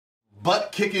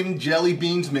butt-kicking jelly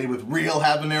beans made with real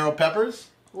habanero peppers?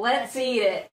 Let's eat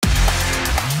it.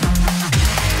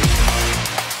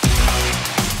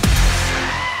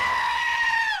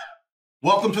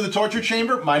 Welcome to the torture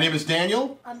chamber. My name is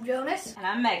Daniel. I'm Jonas. And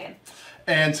I'm Megan.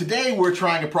 And today we're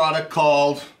trying a product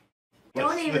called...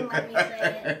 Don't even let me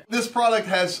say it. This product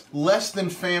has less than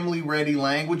family-ready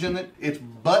language in it. It's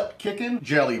butt-kicking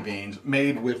jelly beans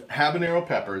made with habanero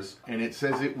peppers, and it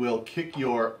says it will kick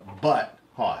your butt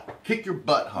hot. Kick your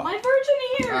butt hot. My virgin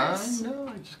ears. I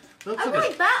know. I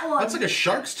like that one. That's like a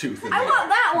shark's tooth in there. I want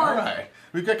that one. All right.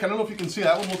 We've got, I don't know if you can see,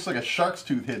 that one looks like a shark's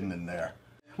tooth hidden in there.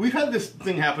 We've had this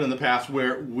thing happen in the past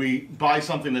where we buy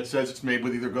something that says it's made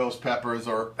with either ghost peppers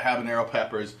or habanero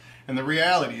peppers, and the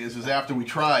reality is after we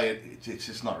try it, it's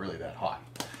just not really that hot.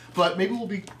 But maybe we'll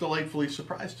be delightfully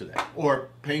surprised today, or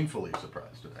painfully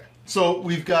surprised today. So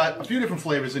we've got a few different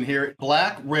flavors in here: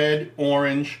 black, red,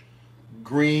 orange,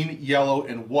 green, yellow,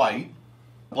 and white.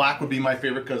 Black would be my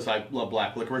favorite because I love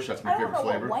black licorice. That's my favorite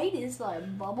flavor. What white is,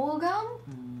 like bubble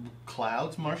gum?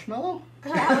 Clouds marshmallow?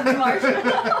 Clouds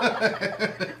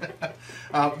marshmallow.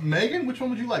 Megan, which one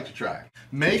would you like to try?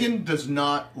 Megan does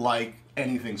not like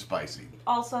anything spicy.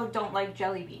 Also don't like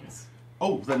jelly beans.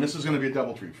 Oh, then this is going to be a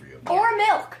double treat for you. Or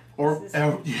milk. Or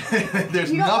there's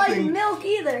You don't nothing. like milk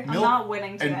either. I'm not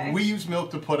winning today. And we use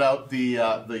milk to put out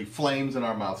the flames in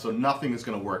our mouth, so nothing is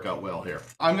going to work out well here.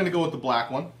 I'm going to go with the black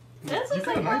one. This You've looks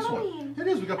got like a nice Halloween. one.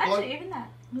 It is. We got Actually, blood. even that.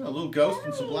 Yeah, a little ghost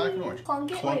and some black and orange.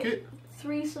 Clunk it. Clunk Wait. it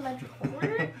 3 symmetrical.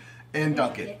 and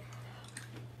dunk it.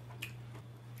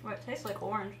 Oh, it tastes like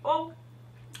orange. Oh.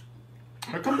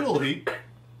 Here comes a little heat.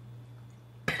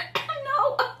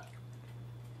 No.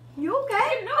 You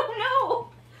okay? No.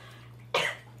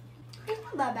 It's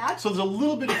not that bad. So there's a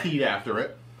little bit of heat after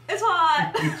it. It's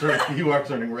hot. You are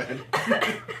turning red.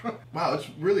 Wow, it's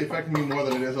really affecting me more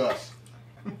than it is us.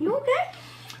 You okay?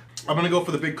 I'm going to go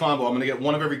for the big combo. I'm going to get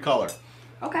one of every color.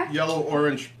 Okay. Yellow,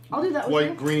 orange, I'll do that with white,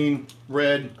 you. green,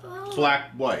 red,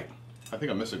 black, white. I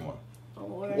think I'm missing one.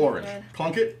 Orange.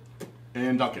 Clunk it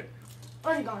and dunk it.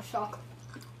 I'm gonna shock.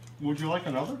 Would you like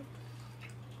another?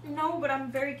 No, but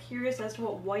I'm very curious as to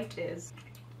what white is.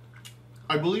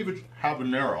 I believe it's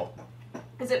habanero.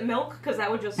 Is it milk? Because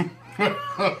that would just...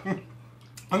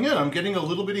 Again, I'm getting a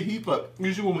little bit of heat, but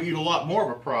usually when we eat a lot more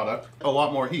of a product, a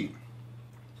lot more heat.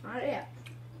 Not yet.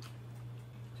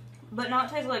 But not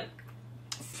taste like...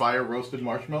 Fire roasted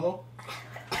marshmallow.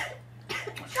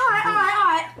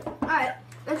 Alright.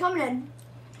 They're coming in.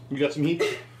 You got some heat?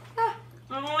 I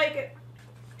don't like it.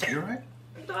 You alright?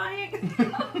 I'm dying.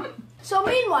 So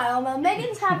meanwhile,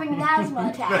 Megan's having an asthma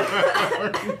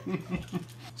attack.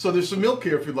 So there's some milk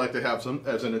here if you'd like to have some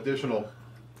as an additional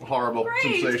horrible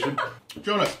Great. sensation.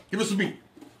 Jonas, give us a beat.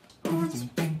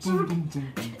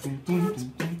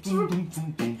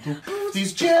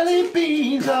 These jelly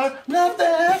beans are not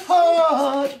that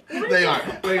hot. They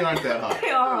aren't. They aren't that hot.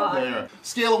 They are hot. They are.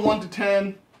 Scale of 1 to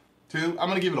 10. 2. I'm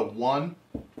gonna give it a 1.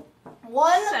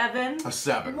 7. A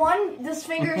 7. 1, this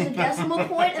finger is a decimal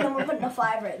point, and then we're putting a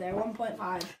 5 right there.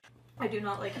 1.5. I do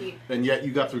not like heat. And yet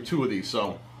you got through 2 of these,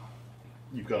 so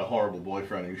you've got a horrible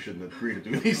boyfriend and you shouldn't agree to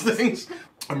do these things.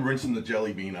 I'm rinsing the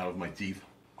jelly bean out of my teeth.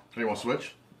 You want to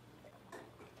switch?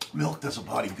 Milk does a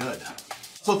body good.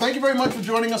 So thank you very much for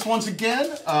joining us once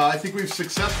again. I think we've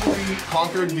successfully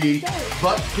conquered the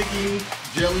butt-kicking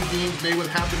jelly beans made with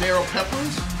habanero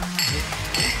peppers.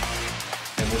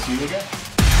 And we'll see you again.